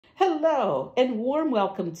Hello, and warm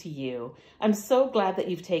welcome to you. I'm so glad that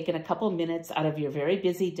you've taken a couple minutes out of your very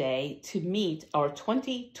busy day to meet our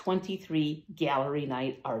 2023 Gallery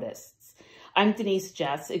Night artists. I'm Denise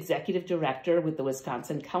Jess, Executive Director with the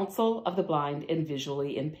Wisconsin Council of the Blind and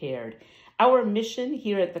Visually Impaired. Our mission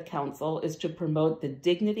here at the Council is to promote the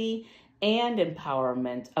dignity and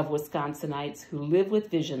empowerment of Wisconsinites who live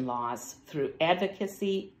with vision loss through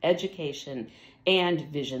advocacy, education, and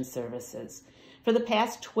vision services. For the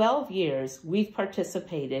past 12 years, we've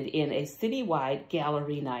participated in a citywide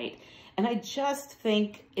gallery night, and I just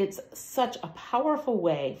think it's such a powerful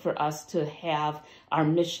way for us to have our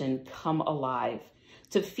mission come alive,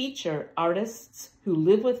 to feature artists who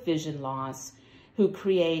live with vision loss, who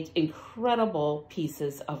create incredible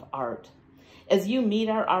pieces of art. As you meet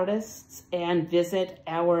our artists and visit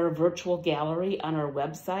our virtual gallery on our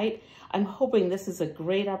website, I'm hoping this is a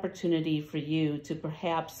great opportunity for you to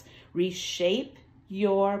perhaps reshape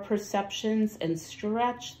your perceptions and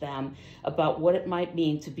stretch them about what it might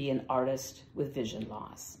mean to be an artist with vision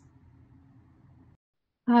loss.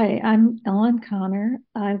 Hi, I'm Ellen Connor.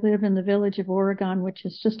 I live in the village of Oregon, which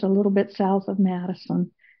is just a little bit south of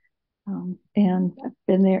Madison. And I've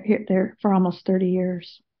been there for almost 30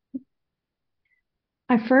 years.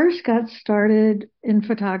 I first got started in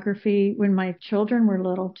photography when my children were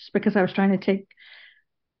little, just because I was trying to take,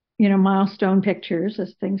 milestone pictures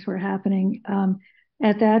as things were happening.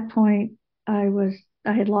 At that point, I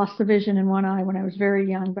had lost the vision in one eye when I was very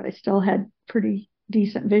young, but I still had pretty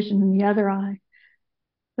decent vision in the other eye.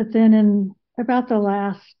 But then in about the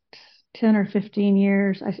last 10 or 15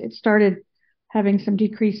 years, it started having some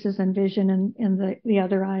decreases in vision in the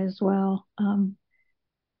other eye as well.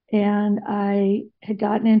 And I had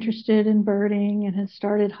gotten interested in birding and had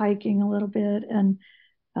started hiking a little bit and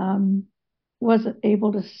wasn't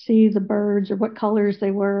able to see the birds or what colors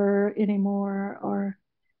they were anymore, or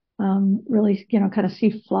really, kind of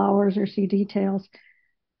see flowers or see details.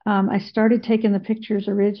 I started taking the pictures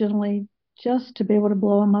originally just to be able to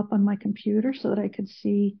blow them up on my computer so that I could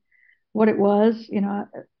see what it was.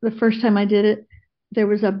 The first time I did it, there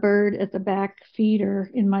was a bird at the back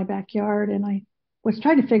feeder in my backyard, and I was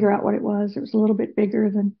trying to figure out what it was. It was a little bit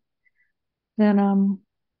bigger than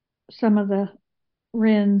some of the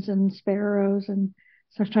wrens and sparrows, and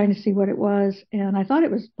so I was trying to see what it was. And I thought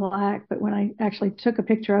it was black, but when I actually took a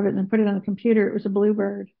picture of it and then put it on the computer, it was a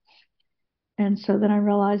bluebird. And so then I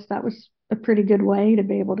realized that was a pretty good way to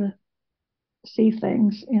be able to see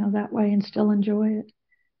things, that way and still enjoy it.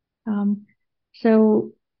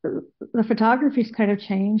 So the photography's kind of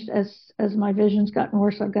changed as my vision's gotten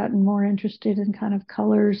worse. I've gotten more interested in kind of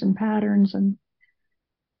colors and patterns and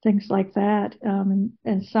things like that.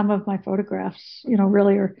 And some of my photographs,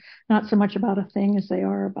 really are not so much about a thing as they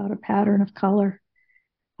are about a pattern of color.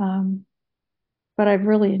 But I've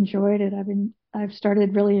really enjoyed it. I've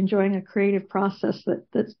started really enjoying a creative process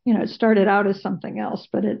that's it started out as something else,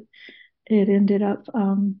 but it ended up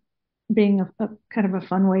being a kind of a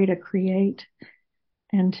fun way to create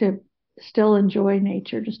and to still enjoy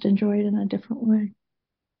nature, just enjoy it in a different way.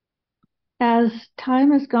 As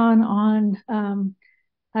time has gone on,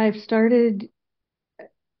 I've started,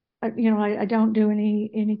 I don't do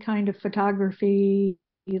any kind of photography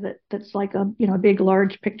that's like a big,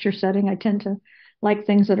 large picture setting. I tend to like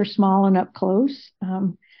things that are small and up close,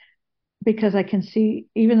 because I can see,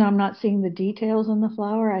 even though I'm not seeing the details in the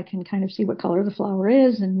flower, I can kind of see what color the flower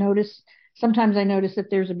is and notice. Sometimes I notice if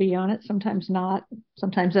there's a bee on it, sometimes not.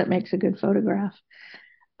 Sometimes that makes a good photograph.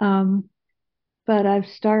 But I've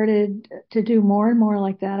started to do more and more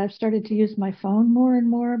like that. I've started to use my phone more and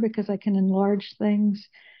more because I can enlarge things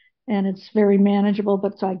and it's very manageable.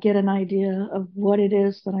 But so I get an idea of what it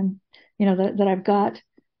is that that I've got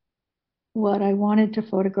what I wanted to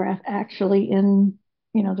photograph actually in,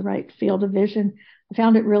 the right field of vision. I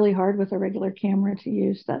found it really hard with a regular camera to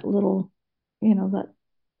use that little, that,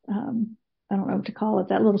 I don't know what to call it,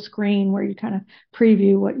 that little screen where you kind of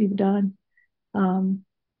preview what you've done.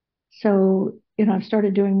 So, I've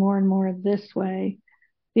started doing more and more this way.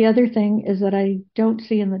 The other thing is that I don't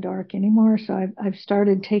see in the dark anymore. So I've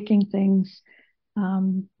started taking things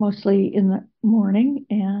mostly in the morning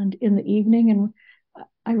and in the evening. And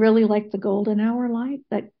I really like the golden hour light,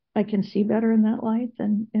 that I can see better in that light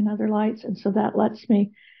than in other lights. And so that lets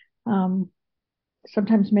me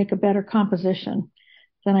sometimes make a better composition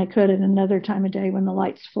than I could at another time of day when the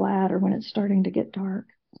light's flat or when it's starting to get dark.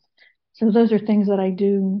 So those are things that I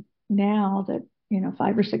do now that,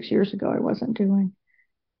 5 or 6 years ago I wasn't doing.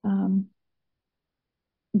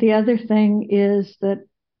 The other thing is that,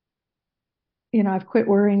 I've quit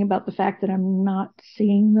worrying about the fact that I'm not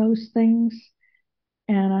seeing those things.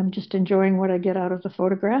 and I'm just enjoying what I get out of the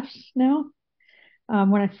photographs now.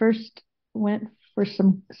 When I first went for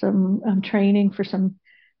some training for some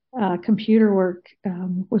computer work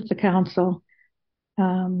with the council,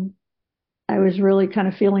 um, I was really kind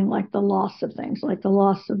of feeling like the loss of things, like the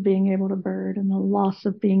loss of being able to bird and the loss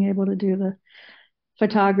of being able to do the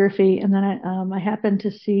photography. And then I happened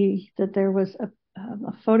to see that there was a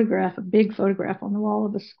photograph, a big photograph on the wall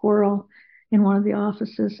of a squirrel in one of the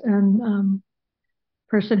offices. And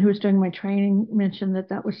person who was doing my training mentioned that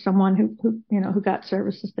that was someone who got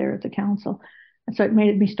services there at the council. And so it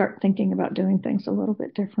made me start thinking about doing things a little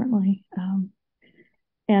bit differently.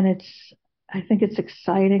 And I think it's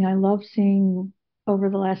exciting. I love seeing over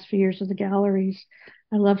the last few years of the galleries.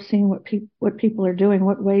 I love seeing what people are doing,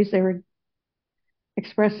 what ways they were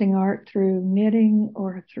expressing art through knitting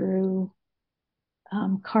or through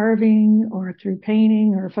carving or through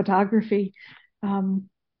painting or photography. Um,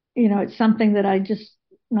 it's something that I just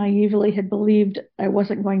naively had believed I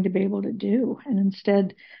wasn't going to be able to do. And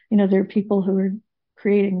instead, there are people who are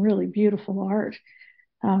creating really beautiful art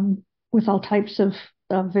with all types of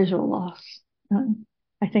visual loss.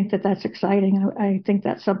 I think that that's exciting. I think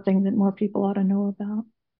that's something that more people ought to know about.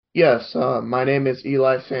 Yes, my name is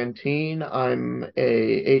Eli Santine. I'm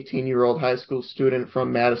a 18-year-old high school student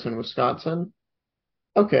from Madison, Wisconsin.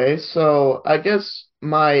 Okay, so I guess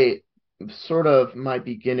my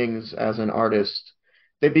beginnings as an artist,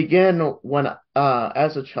 they begin when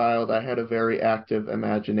as a child I had a very active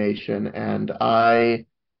imagination and I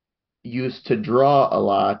used to draw a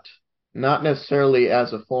lot, not necessarily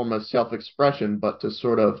as a form of self-expression, but to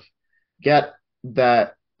sort of get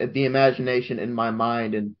that the imagination in my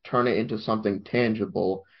mind and turn it into something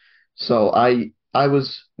tangible. So I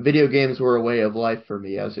was video games were a way of life for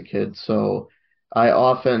me as a kid. So I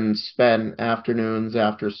often spent afternoons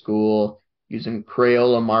after school using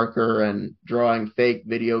Crayola marker and drawing fake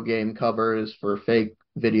video game covers for fake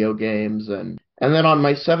video games and then on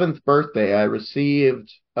my seventh birthday I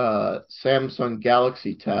received a Samsung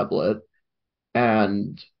Galaxy tablet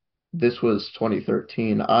and this was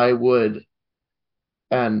 2013. I would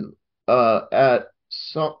and at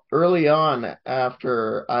so early on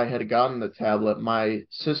after I had gotten the tablet, my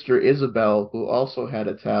sister Isabel, who also had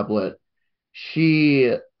a tablet,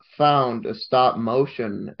 she found a stop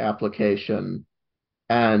motion application,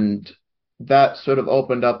 and that sort of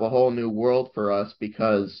opened up a whole new world for us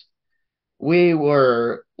because we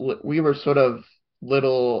were sort of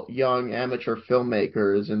little young amateur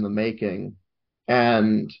filmmakers in the making,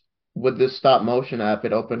 and with this stop motion app,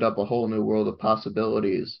 it opened up a whole new world of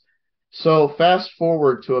possibilities. So fast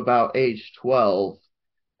forward to about age 12,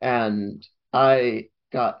 and I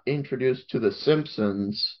got introduced to The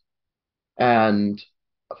Simpsons, and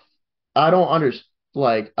I don't understand.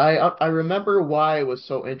 Like I remember why I was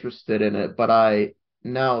so interested in it, but I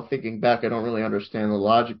now thinking back, I don't really understand the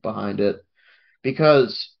logic behind it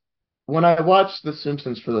because when I watched The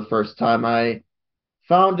Simpsons for the first time, I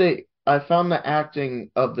found the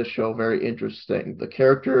acting of the show very interesting. The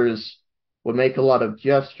characters would make a lot of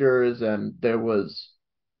gestures, and there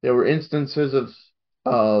were instances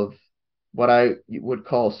of what I would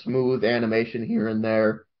call smooth animation here and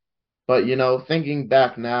there. But thinking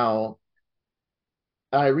back now,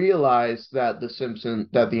 I realized that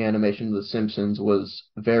the animation of The Simpsons was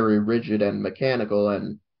very rigid and mechanical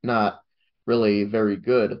and not really very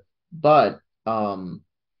good. But The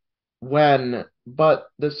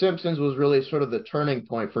Simpsons was really sort of the turning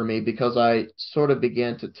point for me because I sort of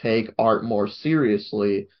began to take art more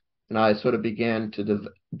seriously, and I sort of began to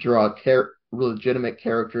draw legitimate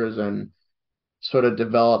characters and sort of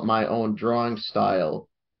develop my own drawing style.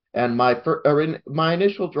 And my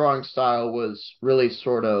initial drawing style was really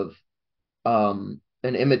sort of an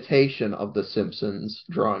imitation of The Simpsons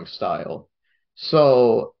drawing style.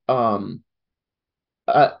 So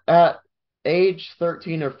at age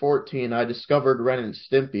 13 or 14, I discovered Ren and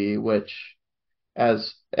Stimpy,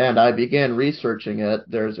 and I began researching it.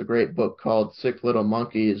 There's a great book called Sick Little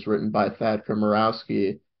Monkeys written by Thad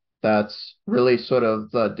Komorowski that's really sort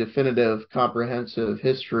of the definitive comprehensive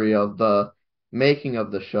history of the making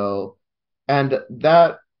of the show. And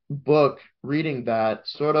that book, reading that,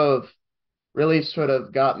 sort of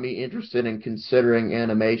got me interested in considering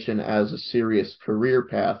animation as a serious career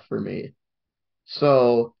path for me.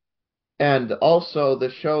 So and also,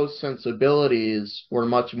 the show's sensibilities were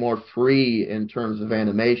much more free in terms of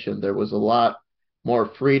animation. There was a lot more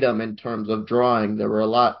freedom in terms of drawing. There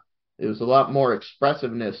was a lot more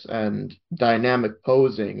expressiveness and dynamic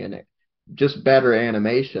posing and just better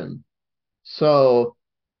animation. So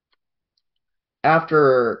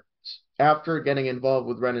after after getting involved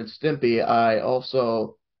with Ren and Stimpy, I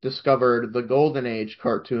also discovered the golden age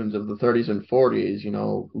cartoons of the 30s and 40s,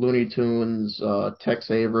 Looney Tunes, Tex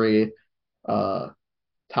Avery, uh,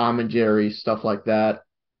 Tom and Jerry, stuff like that.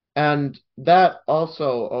 And that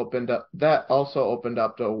also opened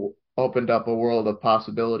up a world of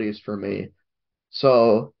possibilities for me.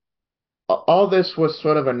 So all this was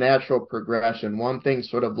sort of a natural progression. One thing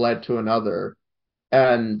sort of led to another.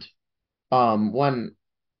 And when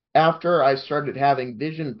after I started having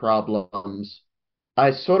vision problems,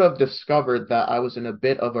 I sort of discovered that I was in a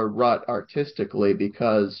bit of a rut artistically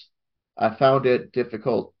because I found it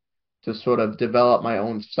difficult to sort of develop my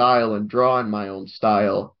own style and draw in my own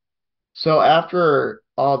style. So after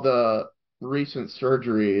all the recent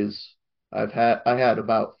surgeries, I had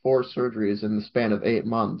about 4 surgeries in the span of 8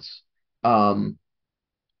 months. Um,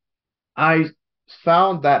 I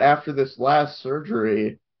found that after this last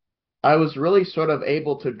surgery, I was really sort of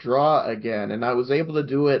able to draw again, and I was able to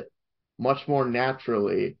do it much more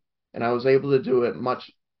naturally, and I was able to do it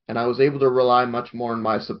much, and I was able to rely much more on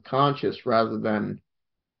my subconscious rather than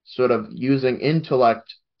sort of using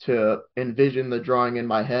intellect to envision the drawing in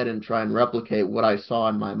my head and try and replicate what I saw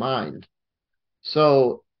in my mind.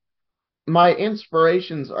 So my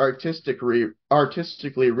inspirations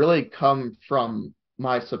artistically really come from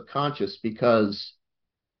my subconscious because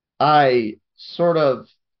I sort of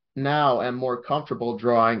now am more comfortable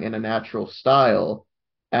drawing in a natural style,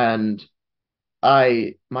 and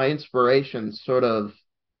my inspirations sort of,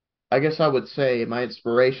 I guess I would say my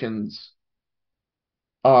inspirations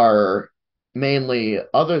are mainly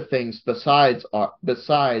other things besides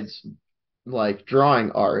like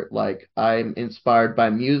drawing art. Like I'm inspired by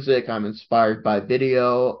music, I'm inspired by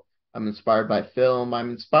video, I'm inspired by film, I'm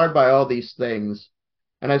inspired by all these things.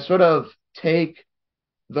 And I sort of take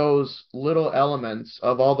those little elements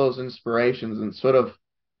of all those inspirations and sort of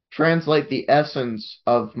translate the essence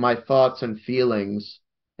of my thoughts and feelings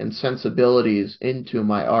and sensibilities into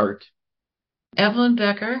my art. Evelyn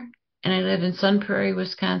Becker, and I live in Sun Prairie,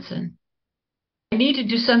 Wisconsin. I need to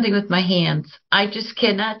do something with my hands. I just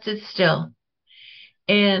cannot sit still.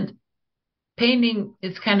 And painting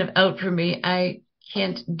is kind of out for me. I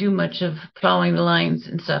can't do much of following the lines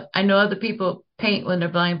and stuff. I know other people paint when they're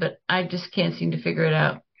blind, but I just can't seem to figure it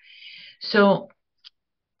out. So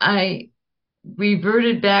I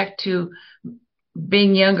reverted back to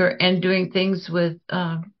being younger and doing things with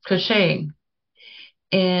crocheting.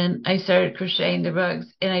 And I started crocheting the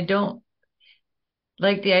rugs, and I don't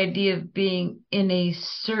like the idea of being in a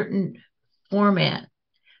certain format,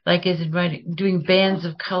 like as in writing, doing bands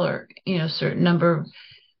of color, certain number of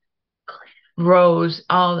rows,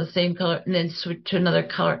 all the same color, and then switch to another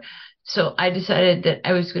color. So I decided that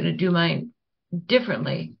I was going to do mine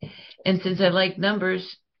differently. And since I like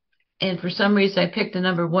numbers, and for some reason I picked the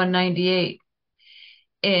number 198,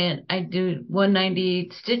 and I do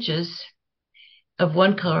 198 stitches of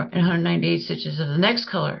one color and 198 stitches of the next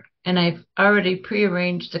color. And I've already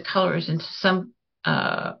prearranged the colors into some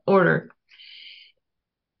order.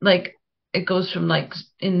 Like it goes from, like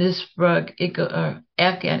in this rug,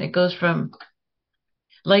 Afghan, it goes from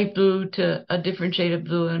light blue to a different shade of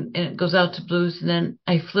blue, and it goes out to blues, and then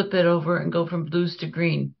I flip it over and go from blues to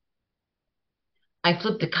green. I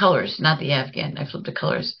flip the colors, not the Afghan. I flip the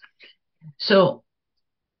colors. So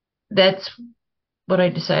that's what I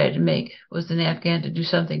decided to make, was an Afghan to do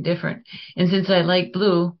something different. And since I like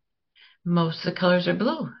blue, most of the colors are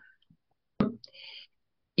blue.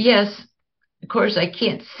 Yes, of course, I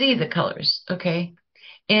can't see the colors, okay?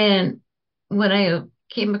 And when I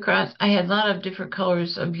came across, I had a lot of different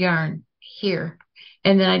colors of yarn here.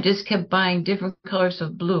 And then I just kept buying different colors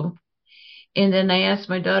of blue. And then I asked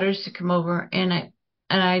my daughters to come over, and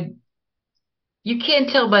you can't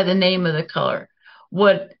tell by the name of the color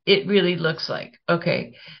what it really looks like.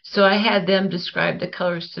 Okay. So I had them describe the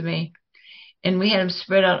colors to me, and we had them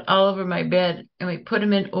spread out all over my bed, and we put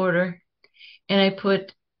them in order, and I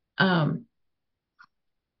put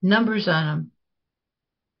numbers on them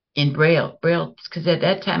in Braille, because at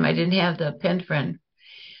that time I didn't have the pen friend.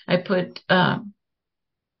 I put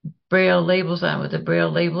Braille labels on with a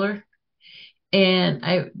Braille labeler, and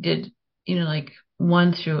I did, like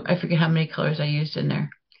 1 through, I forget how many colors I used in there.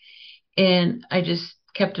 And I just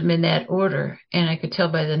kept them in that order, and I could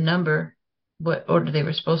tell by the number what order they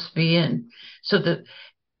were supposed to be in.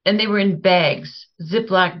 And they were in bags,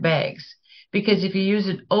 Ziploc bags, because if you use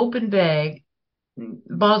an open bag,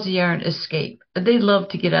 balls of yarn escape. They love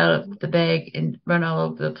to get out of the bag and run all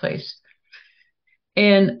over the place.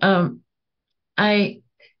 And I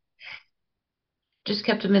just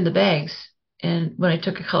kept them in the bags. And when I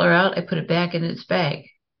took a color out, I put it back in its bag.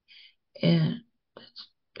 And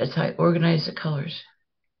that's how I organize the colors.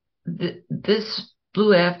 This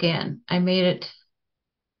blue Afghan. I made it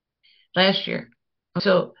last year.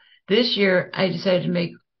 So this year I decided to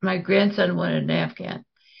make, my grandson wanted an Afghan.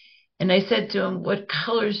 And I said to him, what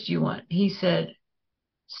colors do you want? He said,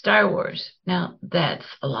 Star Wars. Now that's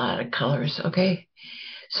a lot of colors, okay?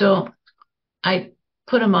 So I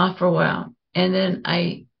put him off for a while. And then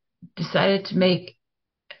I decided to make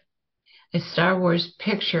a Star Wars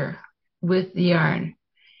picture with the yarn.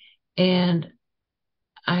 And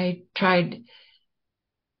I tried to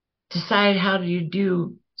decide how do you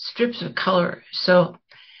do strips of color. So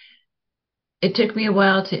it took me a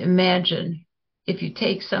while to imagine if you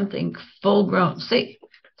take something full grown, say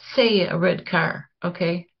a red car,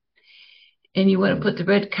 okay, and you want to put the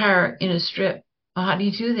red car in a strip. Well, how do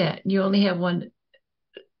you do that? You only have one,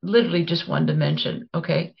 literally just one dimension,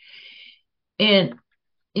 okay? And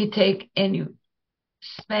you take and you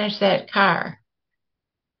smash that car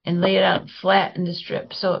and lay it out flat in the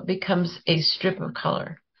strip so it becomes a strip of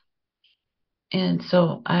color. And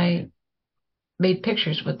so I made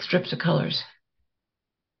pictures with strips of colors,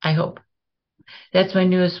 I hope. That's my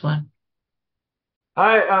newest one.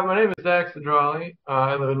 Hi, my name is Zach Sadrali.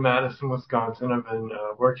 I live in Madison, Wisconsin. I've been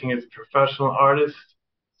working as a professional artist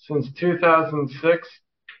since 2006.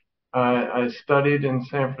 I studied in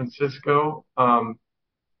San Francisco,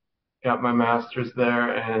 got my master's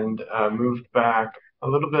there, and moved back a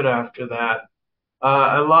little bit after that.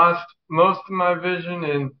 I lost most of my vision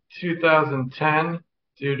in 2010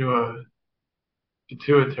 due to a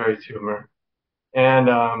pituitary tumor,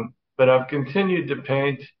 and but I've continued to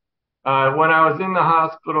paint. When I was in the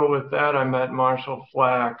hospital with that, I met Marshall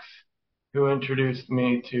Flax, who introduced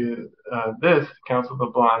me to this Council of the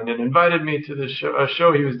Blind and invited me to the show, a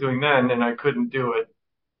show he was doing then, and I couldn't do it.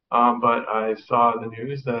 But I saw the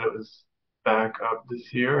news that it was back up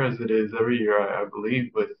this year, as it is every year, I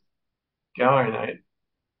believe, with Gallery Night,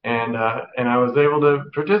 and I was able to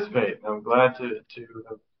participate. I'm glad to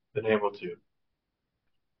have been able to.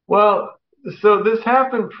 Well, so this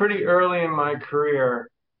happened pretty early in my career.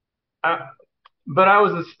 But I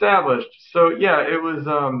was established. So yeah, it was,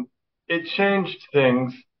 it changed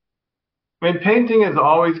things. I mean, painting is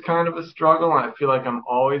always kind of a struggle. I feel like I'm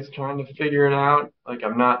always trying to figure it out. Like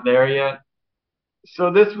I'm not there yet.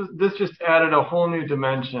 So this just added a whole new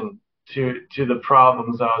dimension to the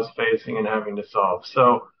problems I was facing and having to solve.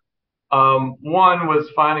 So, one was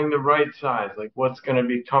finding the right size, like what's going to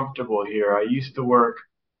be comfortable here. I used to work,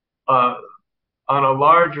 on a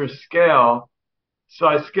larger scale. So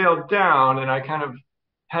I scaled down and I kind of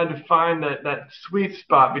had to find that sweet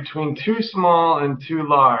spot between too small and too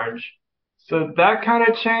large. So that kind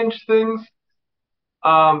of changed things.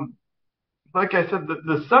 Like I said,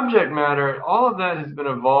 the subject matter, all of that has been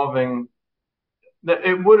evolving. That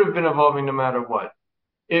it would have been evolving no matter what.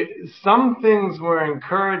 Some things were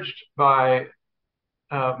encouraged by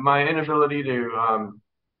my inability to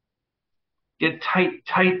get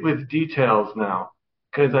tight with details now,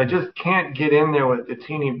 because I just can't get in there with the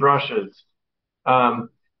teeny brushes.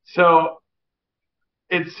 So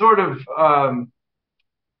it's sort of,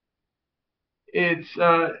 it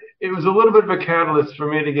was a little bit of a catalyst for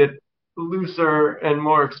me to get looser and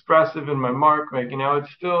more expressive in my mark making. Now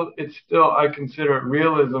it's still, I consider it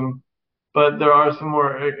realism, but there are some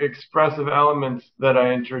more expressive elements that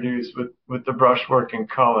I introduce with the brushwork and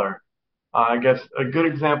color. I guess a good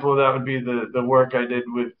example of that would be the work I did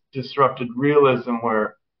with disrupted realism,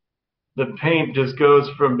 where the paint just goes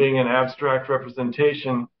from being an abstract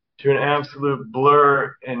representation to an absolute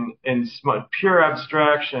blur and pure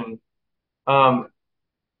abstraction. That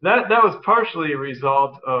was partially a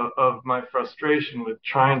result of my frustration with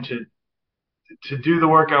trying to do the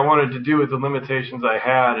work I wanted to do with the limitations I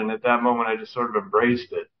had, and at that moment I just sort of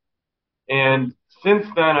embraced it. And since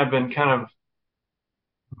then I've been kind of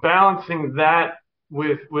balancing that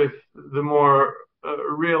with the more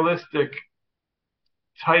realistic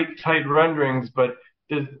tight renderings, but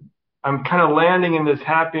I'm kind of landing in this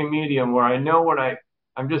happy medium where I know what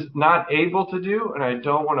I'm just not able to do, and I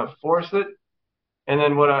don't want to force it, and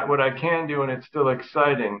then what I can do, and it's still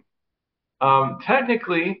exciting.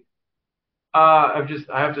 Technically, I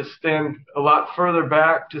have to stand a lot further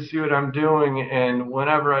back to see what I'm doing, and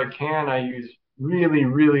whenever I can, I use really,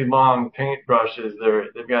 really long paint brushes.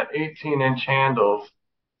 They've got 18-inch handles.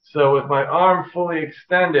 So with my arm fully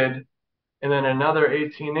extended and then another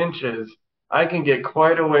 18 inches, I can get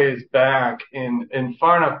quite a ways back and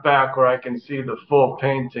far enough back where I can see the full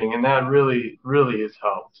painting, and that really, really has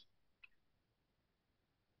helped.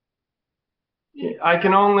 I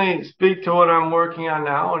can only speak to what I'm working on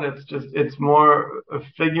now, and it's more a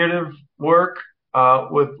figurative work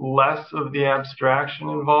with less of the abstraction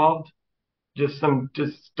involved. just some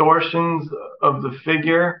distortions of the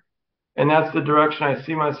figure. And that's the direction I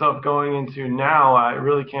see myself going into now. I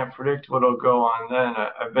really can't predict what'll go on then.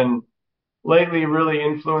 I've been lately really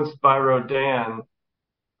influenced by Rodin,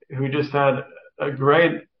 who just had a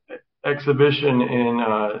great exhibition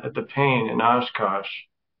at the Paine in Oshkosh.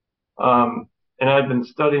 And I'd been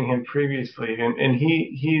studying him previously, and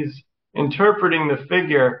he's interpreting the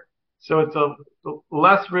figure, so it's a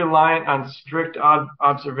less reliant on strict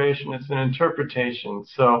observation. It's an interpretation.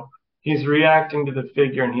 So he's reacting to the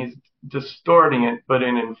figure and he's distorting it, but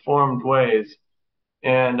in informed ways.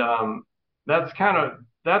 And that's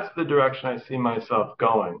the direction I see myself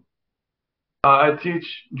going. I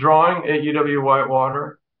teach drawing at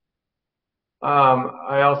UW-Whitewater.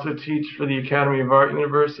 I also teach for the Academy of Art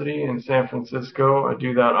University in San Francisco. I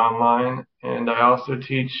do that online. And I also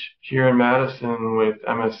teach here in Madison with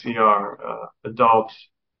MSCR, adult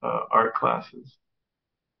art classes.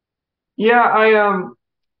 Yeah,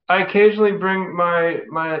 I occasionally bring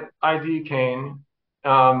my ID cane,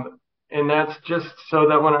 and that's just so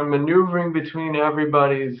that when I'm maneuvering between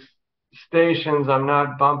everybody's stations, I'm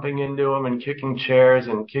not bumping into them and kicking chairs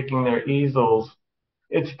and kicking their easels.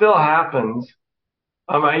 It still happens.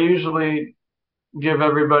 I usually give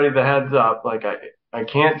everybody the heads up, like I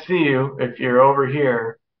can't see you if you're over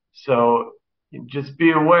here, so just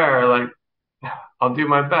be aware. Like I'll do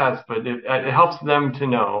my best, but it helps them to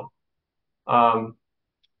know. Um,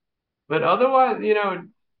 but otherwise,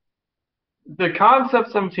 the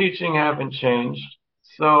concepts I'm teaching haven't changed,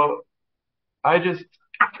 so I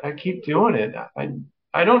keep doing it.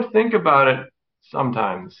 I don't think about it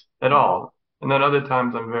sometimes at all, and then other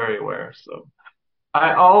times I'm very aware. So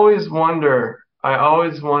I always wonder,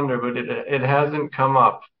 but it hasn't come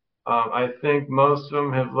up. I think most of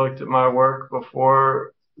them have looked at my work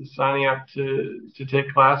before signing up to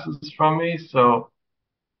take classes from me, so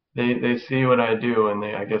they see what I do and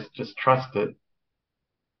I guess just trust it.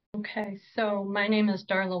 Okay, so my name is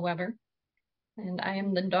Darla Weber, and I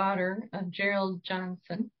am the daughter of Gerald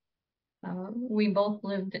Johnson. We both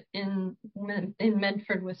lived in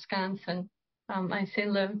Medford, Wisconsin. I say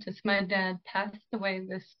lived as my dad passed away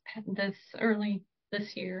early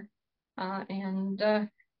this year, and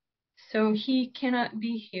so he cannot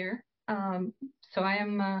be here. So I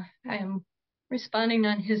am responding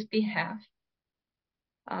on his behalf.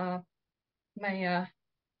 My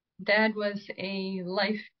dad was a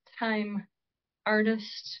lifetime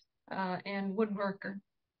artist and woodworker,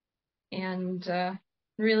 and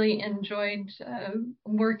really enjoyed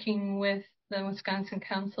working with the Wisconsin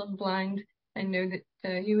Council of Blind. I know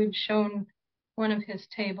that you had shown one of his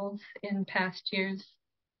tables in past years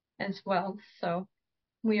as well, so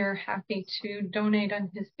we are happy to donate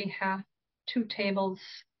on his behalf 2 tables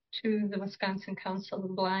to the Wisconsin Council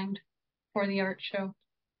of Blind for the art show.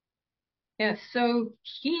 Yeah, so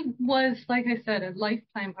he was, like I said, a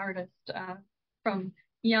lifetime artist from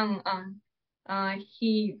young on.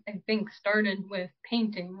 He, I think, started with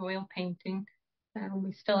painting, oil painting.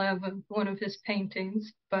 We still have one of his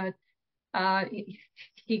paintings, but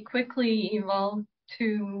he quickly evolved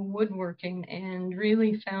to woodworking and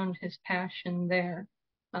really found his passion there.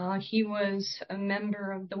 He was a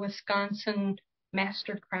member of the Wisconsin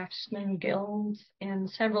Master Craftsman Guilds and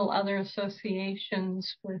several other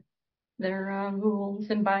associations with their rules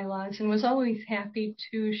and bylaws, and was always happy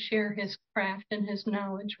to share his craft and his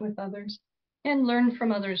knowledge with others and learn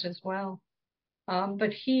from others as well.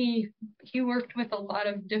 But he worked with a lot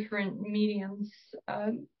of different mediums,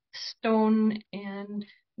 stone and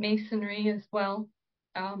masonry as well.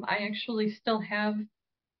 I actually still have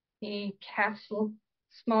a castle,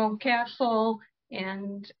 small castle,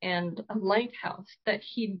 and a lighthouse that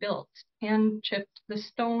he built, hand chipped the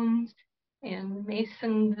stones and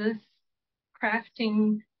masoned this,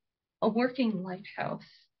 crafting a working lighthouse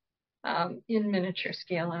in miniature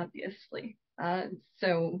scale, obviously.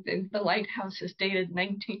 So the lighthouse is dated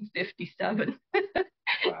 1957.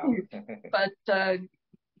 Wow. But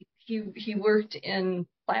he worked in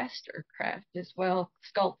plaster craft as well,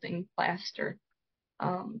 sculpting plaster.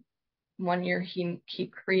 One year he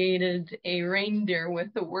created a reindeer with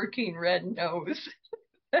a working red nose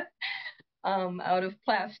out of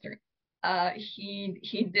plaster.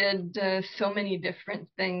 He did so many different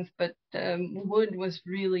things, but wood was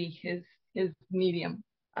really his medium.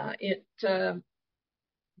 It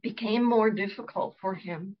became more difficult for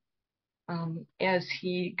him as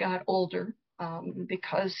he got older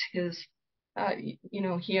because he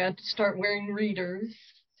had to start wearing readers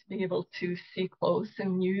to be able to see close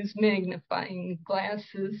and use magnifying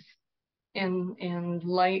glasses and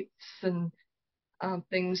lights and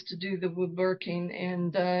things to do the woodworking,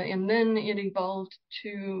 and then it evolved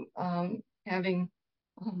to having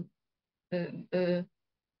the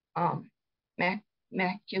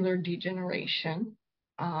macular degeneration,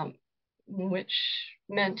 which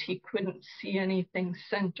meant he couldn't see anything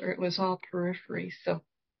center. It was all periphery. So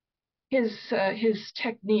his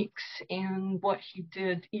techniques and what he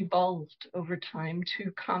did evolved over time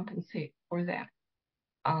to compensate for that.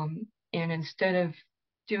 And instead of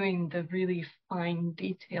doing the really fine,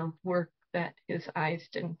 detailed work that his eyes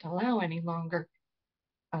didn't allow any longer,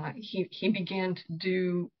 he began to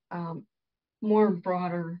do more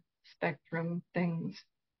broader spectrum things,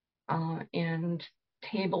 and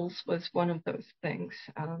tables was one of those things,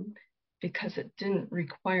 because it didn't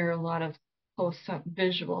require a lot of close-up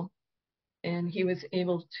visual, and he was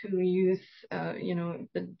able to use,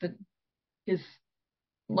 his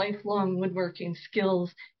lifelong woodworking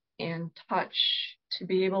skills and touch to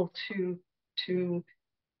be able to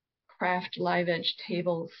craft live edge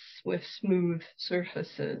tables with smooth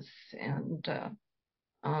surfaces, and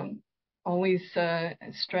always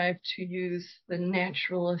strive to use the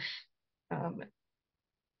naturalist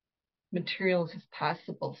materials as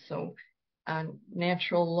possible. So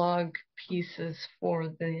natural log pieces for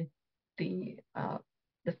the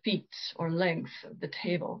feet or legs of the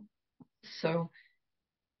table. So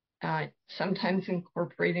sometimes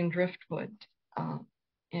incorporating driftwood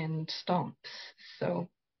and stumps. So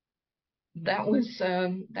that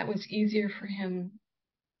was easier for him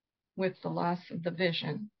with the loss of the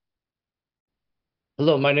vision.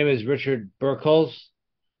 Hello, my name is Richard Burkholz.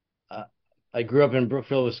 I grew up in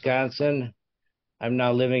Brookville, Wisconsin. I'm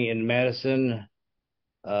now living in Madison,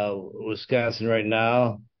 Wisconsin right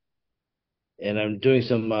now. And I'm doing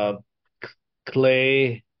some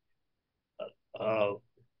clay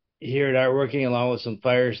here at Artworking, along with some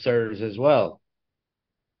fire starters as well.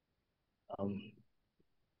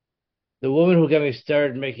 The woman who got me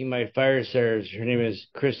started making my fire starters, her name is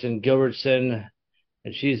Kristen Gilbertson,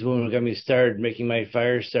 and she's the woman who got me started making my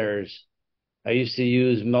fire starters. I used to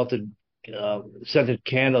use melted scented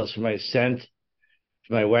candles for my scent,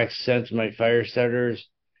 for my wax scent, for my fire starters,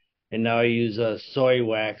 and now I use soy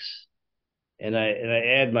wax, and I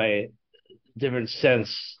add my different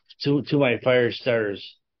scents to my fire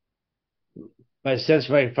starters. My scents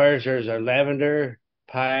for my fire starters are lavender,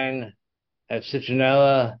 pine, I have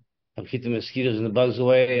citronella. I'll keep the mosquitoes and the bugs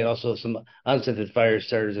away, and also some unscented fire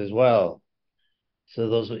starters as well. So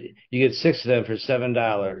those, you get 6 of them for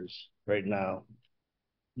 $7 right now.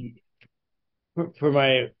 For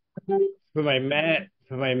my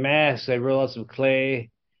mask, I roll out some clay,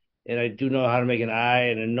 and I do know how to make an eye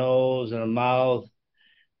and a nose and a mouth.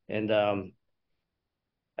 And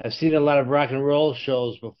I've seen a lot of rock and roll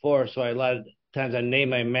shows before, so a lot of times I name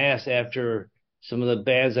my mask after some of the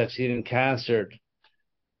bands I've seen in concert,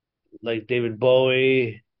 like David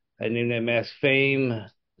Bowie. I named that mask Fame, a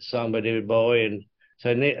song by David Bowie, and so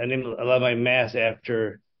I name a lot of my masks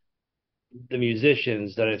after the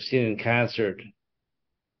musicians that I've seen in concert.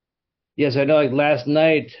 Yes, I know. Like last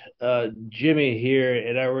night, Jimmy here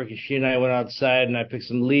at our work, she and I went outside, and I picked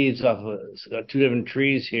some leaves off of 2 different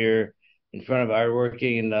trees here in front of our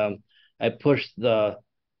working, and I pushed the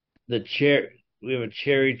chair. We have a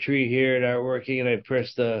cherry tree here at our working, and I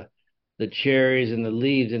pressed the cherries and the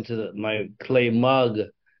leaves into my clay mug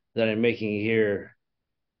that I'm making here.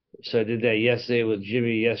 So I did that yesterday with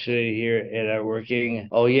Jimmy yesterday here at our working.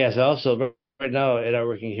 Oh yes, also right now at our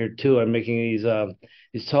working here too, I'm making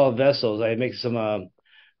these tall vessels. I make some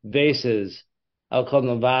vases. I'll call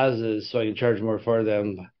them vases so I can charge more for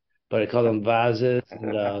them, but I call them vases,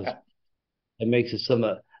 and I make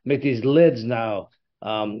these lids now.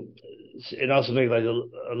 And also make like a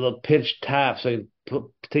little pinch top, so you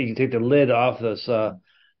can take the lid off this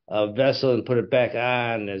vessel and put it back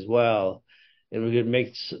on as well. And we could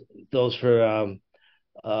make those for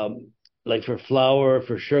like for flour,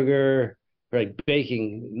 for sugar, for like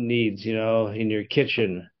baking needs, in your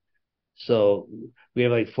kitchen. So we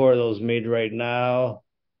have like 4 of those made right now.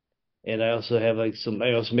 And I also have I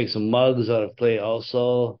also make some mugs out of clay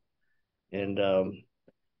also. And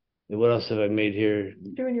what else have I made here?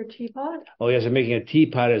 Doing your teapot? Oh yes, I'm making a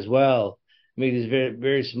teapot as well. Make these very,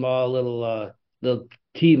 very small little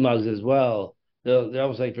tea mugs as well. They're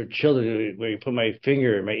almost like for children, where you put my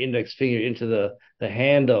index finger into the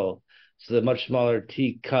handle. So they're much smaller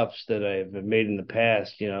tea cups that I've made in the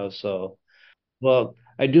past, So, well,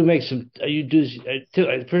 I do make some.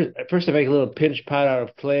 First I make a little pinch pot out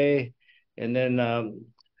of clay, and then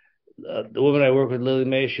the woman I work with, Lily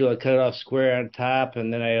Mae, she'll cut it off square on top,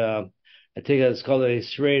 and then I take it's called a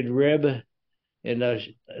serrated rib, and I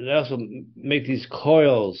also make these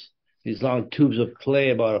coils, these long tubes of clay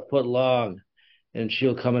about 1 foot long, and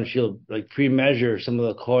she'll come and she'll like pre-measure some of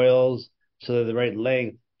the coils so they're the right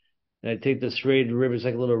length. And I take the serrated rib, it's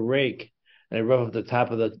like a little rake, and I rough up the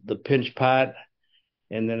top of the pinch pot,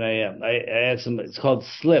 and then I add some. It's called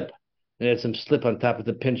slip. And I add some slip on top of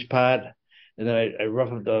the pinch pot, and then I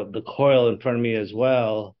rough up the coil in front of me as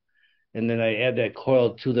well, and then I add that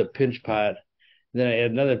coil to the pinch pot. And then I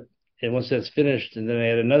add another, and once that's finished, and then I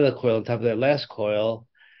add another coil on top of that last coil,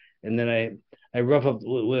 and then I rough up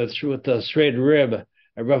with the serrated rib.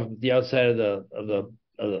 I rough up the outside of the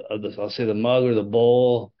I'll say the mug or the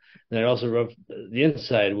bowl. And I also rough the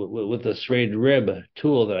inside with the serrated rib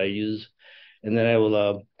tool that I use. And then I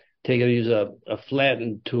will use a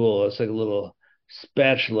flattened tool. It's like a little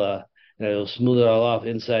spatula, and I will smooth it all off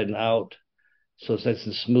inside and out, so it's nice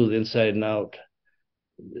and smooth inside and out.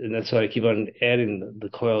 And that's how I keep on adding the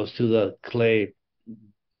coils to the clay,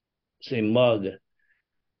 say mug.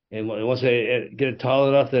 And once I get it tall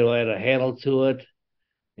enough, then I'll add a handle to it.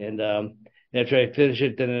 And after I finish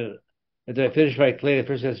it, after I finish my clay, it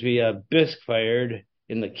first has to be bisque fired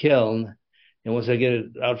in the kiln. And once I get it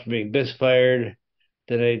out from being bisque fired,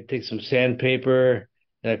 then I take some sandpaper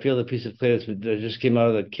and I feel the piece of clay that just came out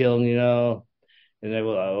of the kiln, and I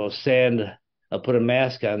will sand. I'll put a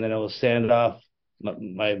mask on, then I will sand off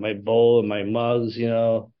my bowl and my mugs,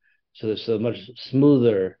 so they're so much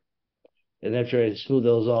smoother. And after I smooth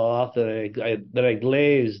those all off, then I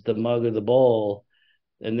glaze the mug or the bowl,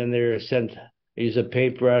 and then they're sent. I use a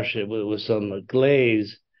paintbrush with some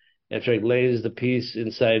glaze. After I glaze the piece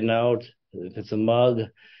inside and out, if it's a mug,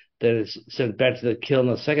 then it's sent back to the kiln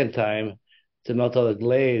a second time to melt all the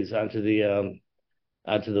glaze onto the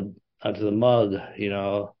mug.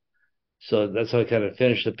 So that's how I kind of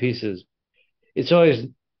finish the pieces. It's always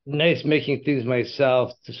nice making things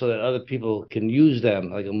myself so that other people can use them,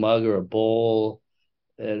 like a mug or a bowl,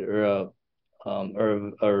 or a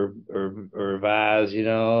vase.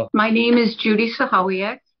 My name is Judy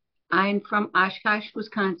Sahawiak. I'm from Oshkosh,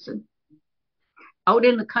 Wisconsin, out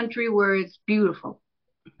in the country where it's beautiful.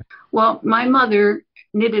 Well, my mother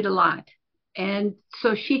knitted a lot, and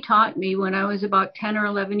so she taught me when I was about 10 or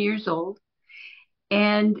 11 years old,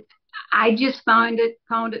 and I just found it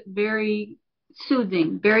very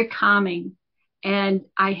soothing, very calming, and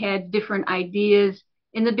I had different ideas.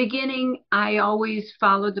 In the beginning, I always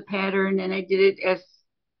followed the pattern and I did it as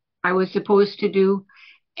I was supposed to do.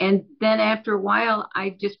 And then after a while,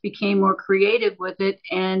 I just became more creative with it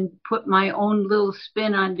and put my own little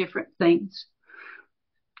spin on different things.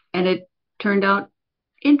 And it turned out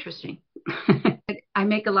interesting. I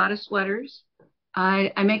make a lot of sweaters.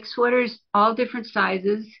 I make sweaters all different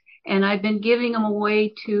sizes, and I've been giving them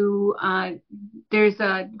away to, there's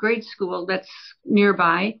a grade school that's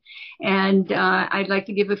nearby, and I'd like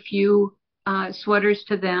to give a few sweaters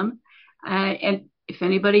to them. And if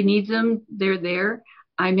anybody needs them, they're there.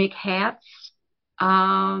 I make hats.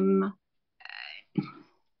 And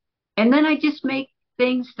then I just make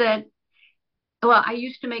things I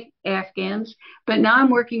used to make Afghans, but now I'm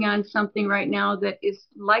working on something right now that is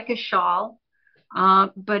like a shawl,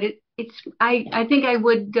 but I think I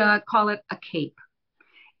would call it a cape.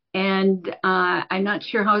 And I'm not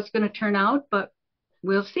sure how it's going to turn out, but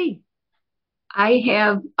we'll see. I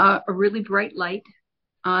have a really bright light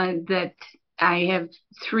that I have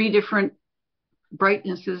 3 different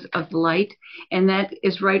brightnesses of the light, and that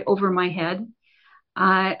is right over my head.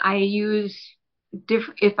 I use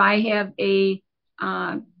if I have a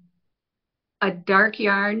dark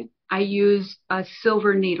yarn, I use a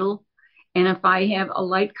silver needle. And if I have a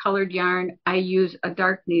light colored yarn, I use a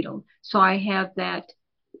dark needle. So I have that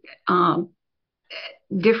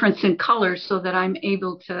difference in color so that I'm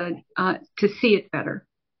able to see it better.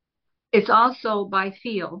 It's also by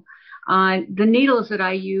feel. The needles that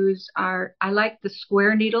I use I like the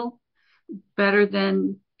square needle better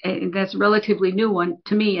than, that's a relatively new one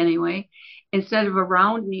to me anyway. Instead of a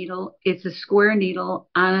round needle, it's a square needle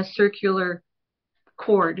on a circular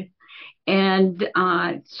cord. And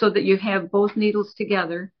so that you have both needles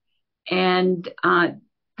together. And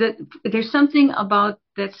there's something about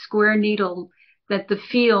that square needle that the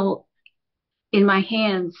feel in my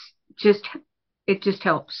hands just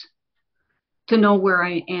helps to know where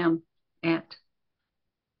I am at.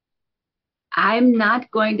 I'm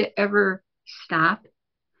not going to ever stop.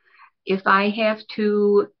 If I have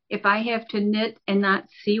to knit and not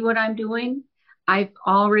see what I'm doing, I've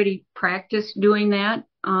already practiced doing that.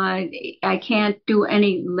 I can't do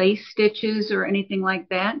any lace stitches or anything like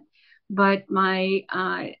that, but I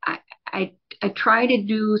try to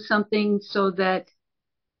do something so that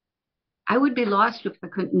I would be lost if I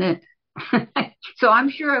couldn't knit. So I'm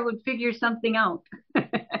sure I would figure something out.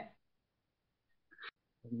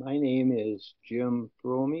 My name is Jim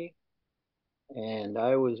Fromey. And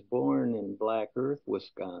I was born in Black Earth,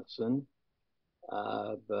 Wisconsin.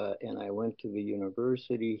 And I went to the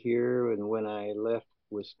university here. And when I left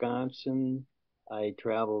Wisconsin, I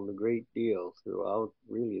traveled a great deal throughout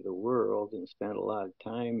really the world and spent a lot of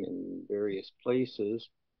time in various places.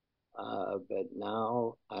 But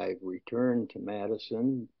now I've returned to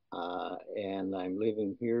Madison, and I'm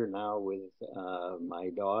living here now with my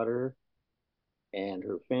daughter and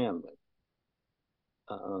her family.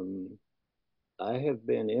 I have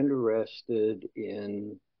been interested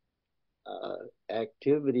in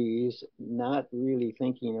activities, not really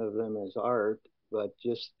thinking of them as art, but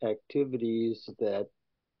just activities that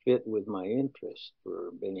fit with my interest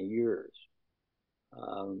for many years.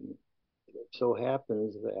 It so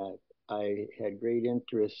happens that I had great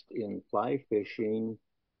interest in fly fishing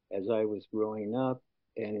as I was growing up,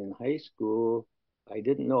 and in high school, I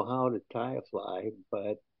didn't know how to tie a fly,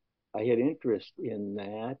 but I had interest in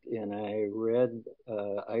that, and I read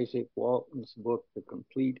Isaac Walton's book, The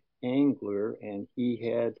Complete Angler, and he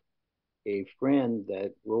had a friend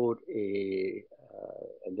that wrote a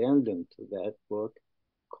addendum to that book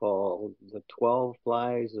called The 12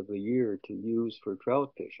 Flies of the Year to Use for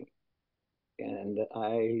Trout Fishing. And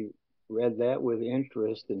I read that with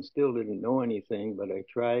interest and still didn't know anything, but I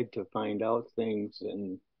tried to find out things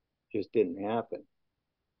and just didn't happen.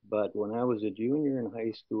 But when I was a junior in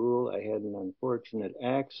high school, I had an unfortunate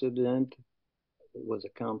accident. It was a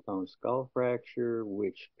compound skull fracture,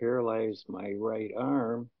 which paralyzed my right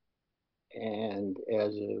arm. And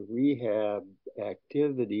as a rehab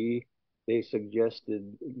activity, they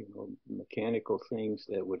suggested, mechanical things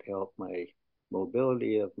that would help my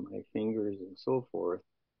mobility of my fingers and so forth.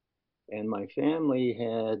 And my family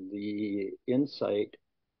had the insight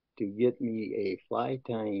to get me a fly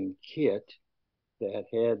tying kit that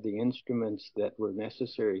had the instruments that were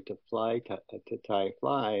necessary to tie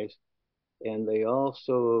flies. And they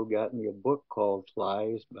also got me a book called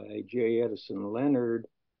Flies by J. Edison Leonard,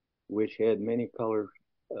 which had many color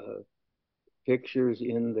pictures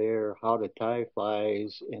in there, how to tie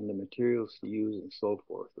flies and the materials to use and so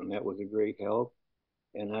forth. And that was a great help.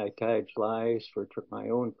 And I tied flies for my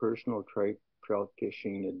own personal trout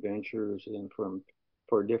fishing adventures and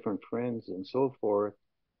for different friends and so forth,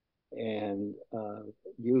 and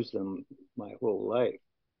used them my whole life.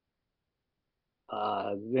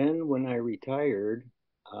 Then when I retired,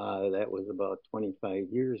 that was about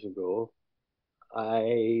 25 years ago,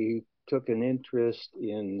 I took an interest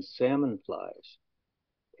in salmon flies.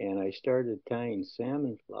 And I started tying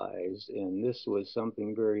salmon flies, and this was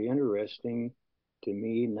something very interesting to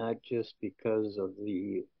me, not just because of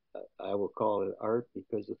I will call it art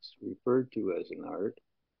because it's referred to as an art.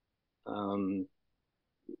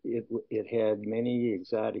 It had many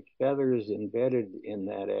exotic feathers embedded in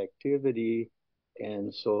that activity,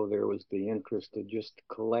 and so there was the interest to just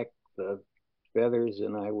collect the feathers,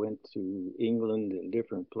 and I went to England and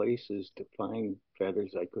different places to find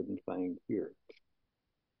feathers I couldn't find here.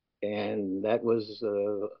 And that was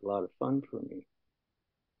a lot of fun for me.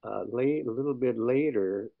 A little bit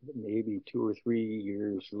later, maybe 2 or 3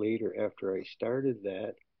 years later after I started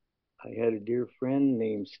that, I had a dear friend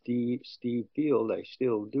named Steve Field. I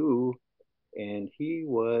still do, and he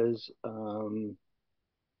was a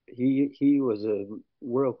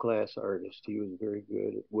world-class artist. He was very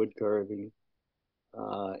good at wood carving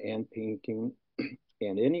and painting.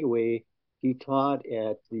 And anyway, he taught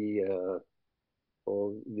at the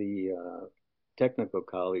technical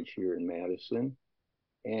college here in Madison.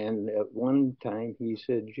 And at one time he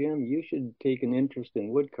said, Jim, you should take an interest in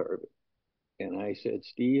wood carving. And I said,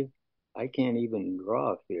 Steve, I can't even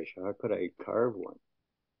draw a fish. How could I carve one?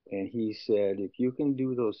 And he said, if you can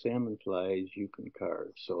do those salmon flies, you can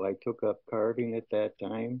carve. So I took up carving at that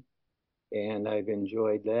time, and I've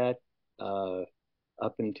enjoyed that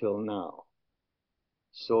up until now.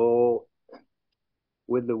 So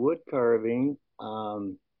with the wood carving,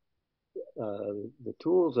 the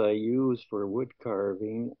tools I use for wood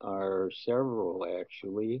carving are several,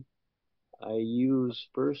 actually. I use,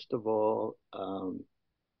 first of all,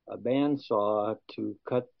 a bandsaw to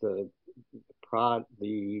cut the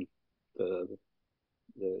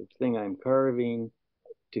thing I'm carving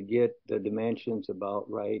to get the dimensions about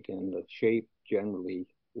right and the shape generally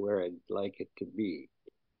where I'd like it to be.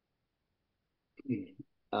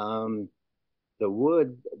 The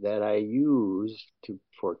wood that I use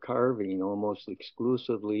for carving almost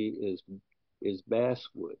exclusively is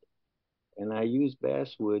basswood. And I use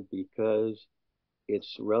basswood because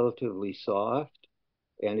it's relatively soft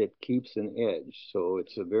and it keeps an edge. So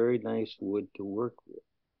it's a very nice wood to work with.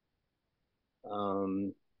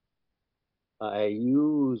 I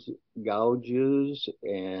use gouges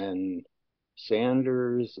and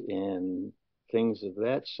sanders and things of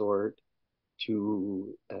that sort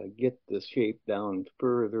to get the shape down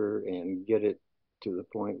further and get it to the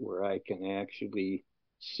point where I can actually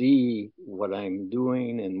see what I'm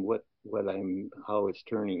doing and how it's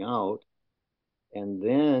turning out. And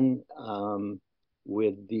then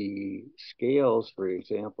with the scales, for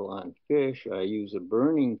example, on fish, I use a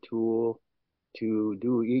burning tool to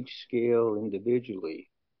do each scale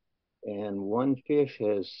individually. And one fish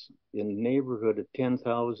has in the neighborhood of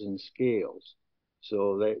 10,000 scales.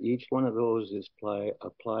 So that each one of those is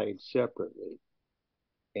applied separately.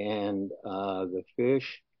 And the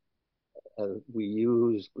fish, we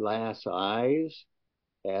use glass eyes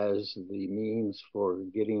as the means for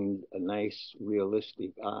getting a nice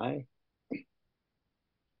realistic eye.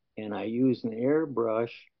 And I use an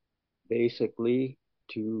airbrush basically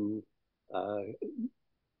to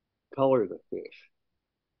color the fish.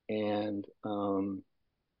 And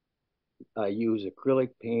I use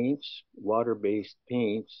acrylic paints, water-based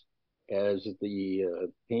paints, as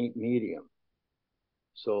the paint medium.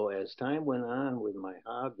 So as time went on with my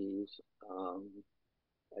hobbies,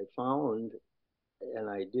 I found, and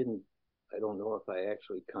I don't know if I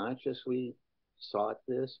actually consciously sought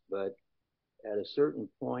this, but at a certain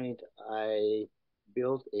point, I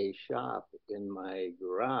built a shop in my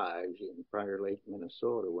garage in Prior Lake,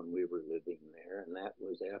 Minnesota when we were living there, and that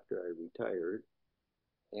was after I retired.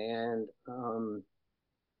 And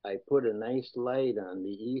I put a nice light on the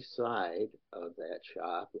east side of that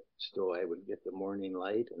shop so I would get the morning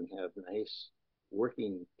light and have nice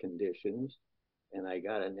working conditions. And I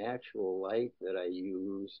got a natural light that I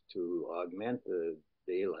used to augment the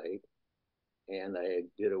daylight. And I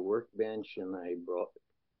did a workbench, and I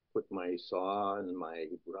put my saw and my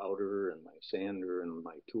router and my sander and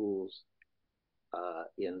my tools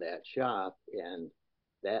in that shop, and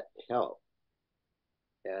that helped.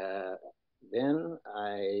 Then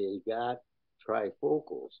I got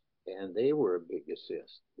trifocals, and they were a big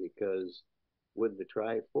assist because with the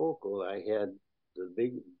trifocal, I had the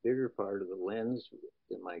bigger part of the lens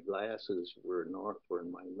in my glasses were for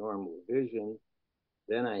my normal vision.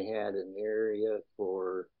 Then I had an area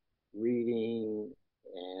for reading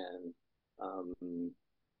and,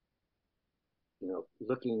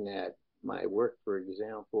 looking at my work, for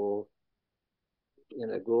example,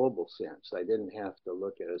 in a global sense. I didn't have to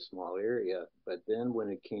look at a small area, but then when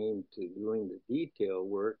it came to doing the detail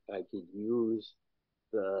work, I could use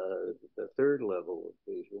the third level of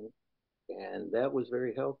vision, and that was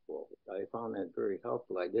very helpful. I found that very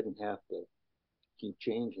helpful. I didn't have to keep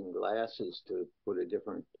changing glasses to put a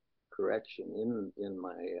different correction on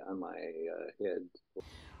my head.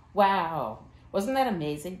 Wow, wasn't that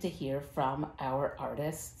amazing to hear from our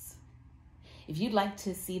artists? If you'd like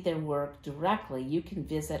to see their work directly, you can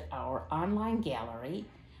visit our online gallery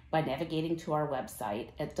by navigating to our website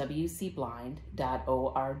at wcblind.org.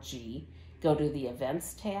 Go to the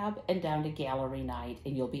Events tab and down to Gallery Night,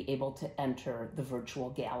 and you'll be able to enter the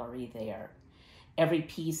virtual gallery there. Every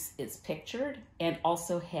piece is pictured and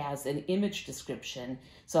also has an image description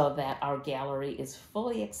so that our gallery is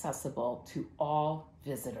fully accessible to all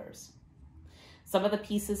visitors. Some of the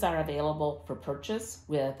pieces are available for purchase,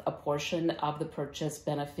 with a portion of the purchase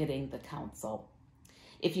benefiting the council.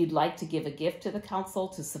 If you'd like to give a gift to the council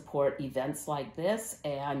to support events like this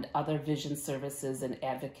and other vision services and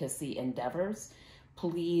advocacy endeavors,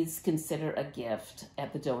 please consider a gift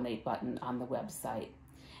at the donate button on the website.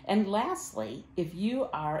 And lastly, if you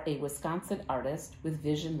are a Wisconsin artist with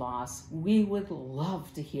vision loss, we would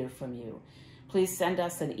love to hear from you. Please send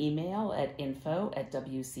us an email at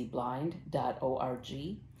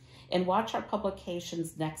info@wcblind.org and watch our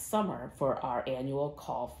publications next summer for our annual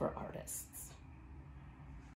Call for Artists.